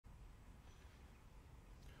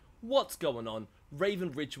What's going on?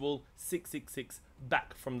 Raven Ritual 666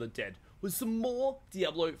 back from the dead with some more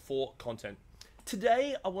Diablo 4 content.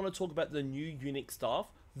 Today I want to talk about the new unique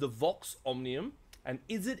staff, the Vox Omnium, and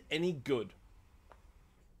is it any good?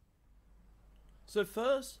 So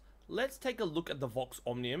first, let's take a look at the Vox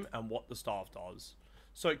Omnium and what the staff does.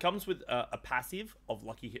 So it comes with a passive of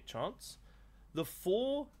lucky hit chance. The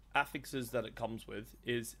four affixes that it comes with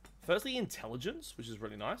is firstly intelligence, which is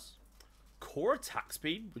really nice. Core attack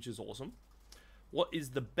speed, which is awesome. What is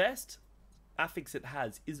the best affix it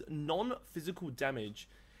has is non-physical damage.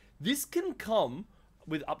 This can come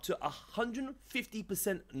with up to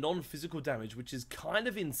 150% non-physical damage, which is kind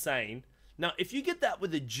of insane. Now, if you get that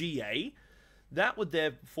with a GA, that would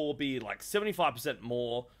therefore be like 75%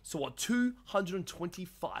 more, so what,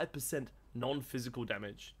 225% non-physical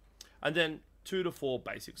damage. And then 2 to 4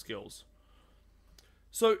 basic skills.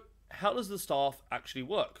 So, how does the staff actually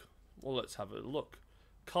work? Well, let's have a look.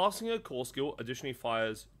 Casting a core skill additionally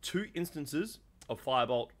fires 2 instances of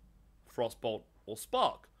Firebolt, Frostbolt, or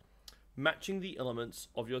Spark, matching the elements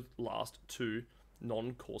of your last 2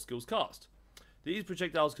 non-core skills cast. These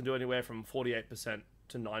projectiles can do anywhere from 48%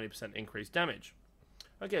 to 90% increased damage.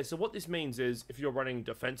 Okay, so what this means is if you're running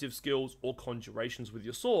defensive skills or conjurations with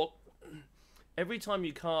your Sorc, every time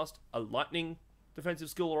you cast a lightning defensive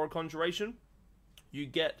skill or a conjuration, you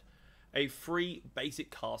get a free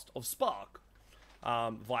basic cast of Spark.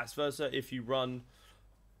 Vice versa, if you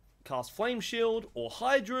cast Flame Shield or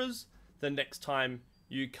Hydras, the next time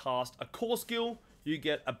you cast a core skill, you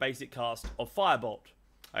get a basic cast of Firebolt.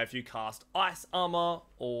 If you cast Ice Armor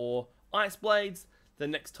or Ice Blades, the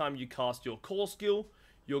next time you cast your core skill,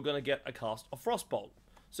 you're going to get a cast of Frostbolt.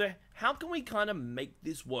 So how can we kind of make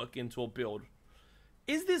this work into a build?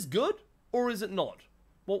 Is this good or is it not?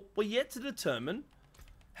 Well, we're yet to determine.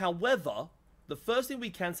 However, the first thing we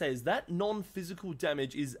can say is that non-physical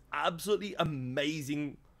damage is absolutely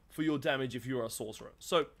amazing for your damage if you're a sorcerer.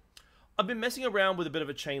 So, I've been messing around with a bit of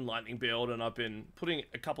a chain lightning build, and I've been putting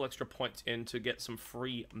a couple extra points in to get some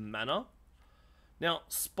free mana. Now,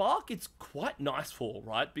 Spark it's quite nice for,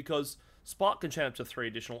 right? Because Spark can chain up to 3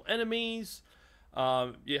 additional enemies.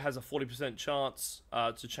 It has a 40% chance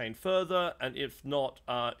to chain further, and if not,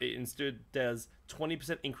 it instead does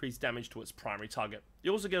 20% increased damage to its primary target.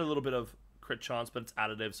 You also get a little bit of crit chance, but it's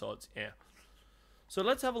additive, so it's So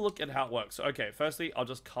let's have a look at how it works. Okay, firstly, I'll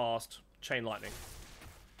just cast Chain Lightning.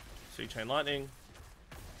 See, Chain Lightning.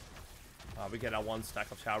 We get our 1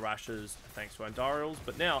 stack of Tower Rashes thanks to Andariels.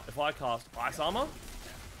 But now, if I cast Ice Armor,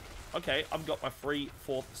 okay, I've got my free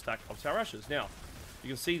 4th stack of Tower Rashes. Now, you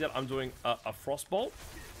can see that I'm doing a Frostbolt.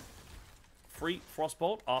 Free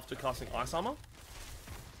Frostbolt after casting Ice Armor.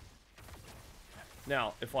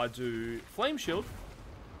 Now, if I do Flame Shield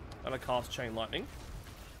and I cast Chain Lightning,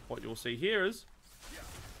 what you'll see here is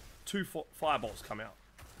 2 Firebolts come out.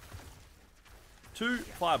 2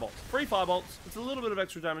 Firebolts. 3 Firebolts. It's a little bit of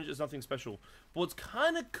extra damage. It's nothing special. But what's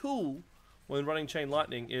kind of cool when running Chain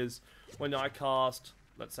Lightning is when I cast,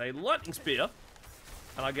 let's say, Lightning Spear,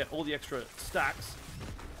 and I get all the extra stacks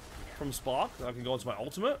from Spark. I can go into my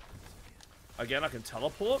ultimate. Again, I can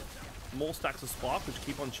teleport. More stacks of Spark, which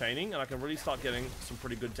keep on chaining, and I can really start getting some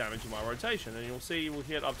pretty good damage in my rotation. And you'll see we'll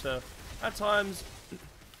hit up to, at times,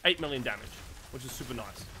 8 million damage, which is super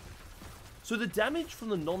nice. So the damage from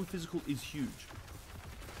the non-physical is huge.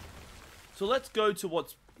 So let's go to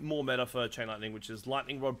what's more meta for Chain Lightning, which is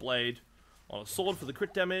Lightning Rod Blade on a sword for the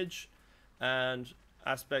crit damage, and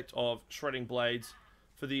aspect of Shredding Blades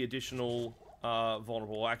for the additional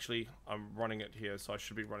vulnerable. Actually, I'm running it here, so I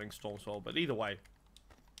should be running Storm Swell, but either way.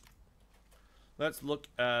 Let's look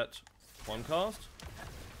at one cast.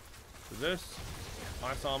 So this,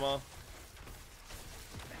 Ice Armor.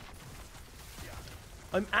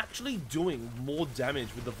 I'm actually doing more damage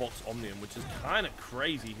with the Vox Omnium, which is kind of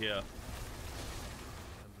crazy here.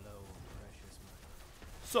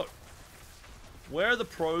 So, where are the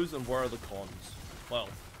pros and where are the cons? Well,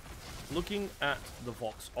 looking at the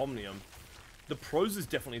Vox Omnium, the pros is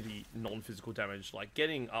definitely the non-physical damage. Like,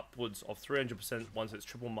 getting upwards of 300% once it's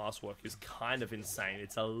triple masterwork is kind of insane.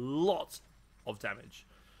 It's a lot of damage.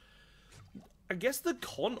 I guess the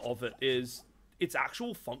con of it is its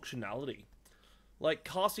actual functionality. Like,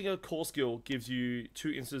 casting a core skill gives you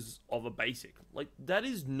 2 instances of a basic. Like, that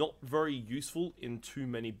is not very useful in too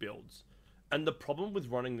many builds. And the problem with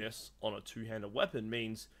running this on a 2-handed weapon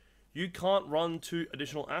means you can't run 2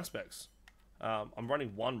 additional aspects. I'm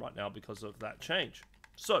running 1 right now because of that change.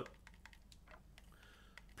 So,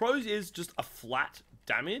 pros is just a flat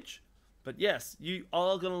damage. But yes, you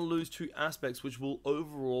are going to lose 2 aspects, which will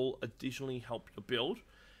overall additionally help your build.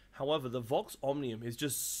 However, the Vox Omnium is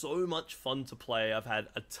just so much fun to play. I've had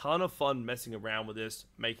a ton of fun messing around with this,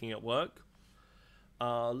 making it work.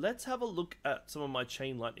 Let's have a look at some of my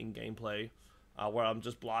Chain Lightning gameplay, where I'm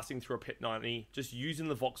just blasting through a Pit 90, just using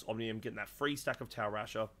the Vox Omnium, getting that free stack of Tau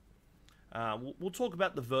Rasher. We'll talk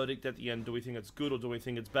about the verdict at the end. Do we think it's good or do we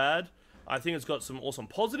think it's bad? I think it's got some awesome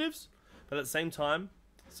positives, but at the same time,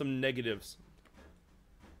 some negatives.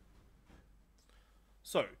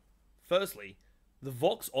 So, firstly, the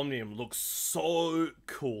Vox Omnium looks so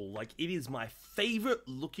cool. Like, it is my favorite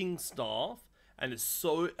looking staff, and it's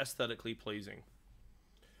so aesthetically pleasing.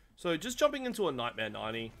 So, just jumping into a Nightmare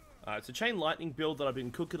 90. It's a Chain Lightning build that I've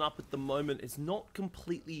been cooking up at the moment. It's not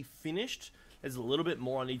completely finished. There's a little bit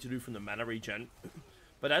more I need to do from the mana regen.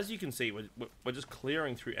 But as you can see, we're just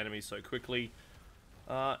clearing through enemies so quickly.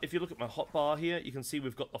 If you look at my hotbar here, you can see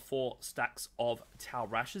we've got the 4 stacks of Tau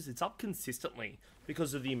Rashes. It's up consistently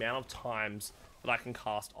because of the amount of times that I can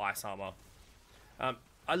cast Ice Armor.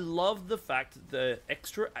 I love the fact the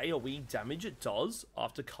extra AoE damage it does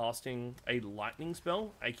after casting a lightning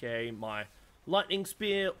spell, aka my Lightning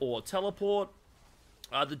Spear or Teleport.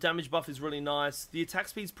 The damage buff is really nice. The attack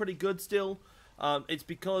speed's pretty good still. It's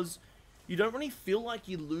because you don't really feel like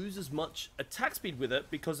you lose as much attack speed with it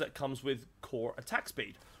because that comes with core attack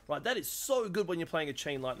speed. Right, that is so good when you're playing a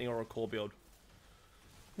Chain Lightning or a core build.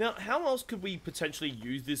 Now, how else could we potentially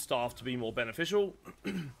use this staff to be more beneficial?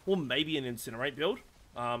 Well, maybe an Incinerate build.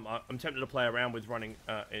 I'm tempted to play around with running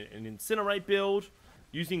an Incinerate build,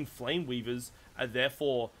 using Flame Weavers, and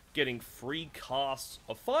therefore getting free casts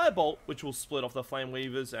of Firebolt, which will split off the Flame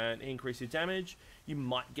Weavers and increase your damage. You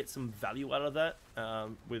might get some value out of that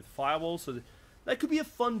with Firewall, so that could be a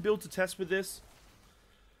fun build to test with this.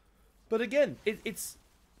 But again, it's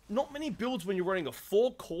not many builds when you're running a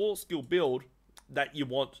 4 core skill build that you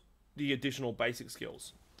want the additional basic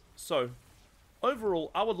skills. So,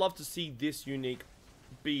 overall, I would love to see this unique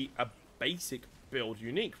be a basic build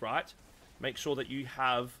unique, right? Make sure that you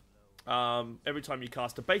have, every time you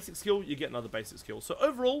cast a basic skill, you get another basic skill. So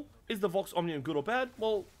overall, is the Vox Omnium good or bad?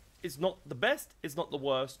 Well, it's not the best, it's not the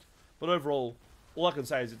worst, but overall, all I can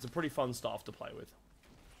say is it's a pretty fun staff to play with.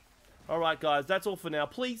 Alright guys, that's all for now.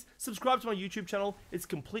 Please subscribe to my YouTube channel, it's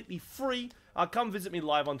completely free. Come visit me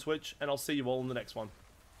live on Twitch, and I'll see you all in the next one.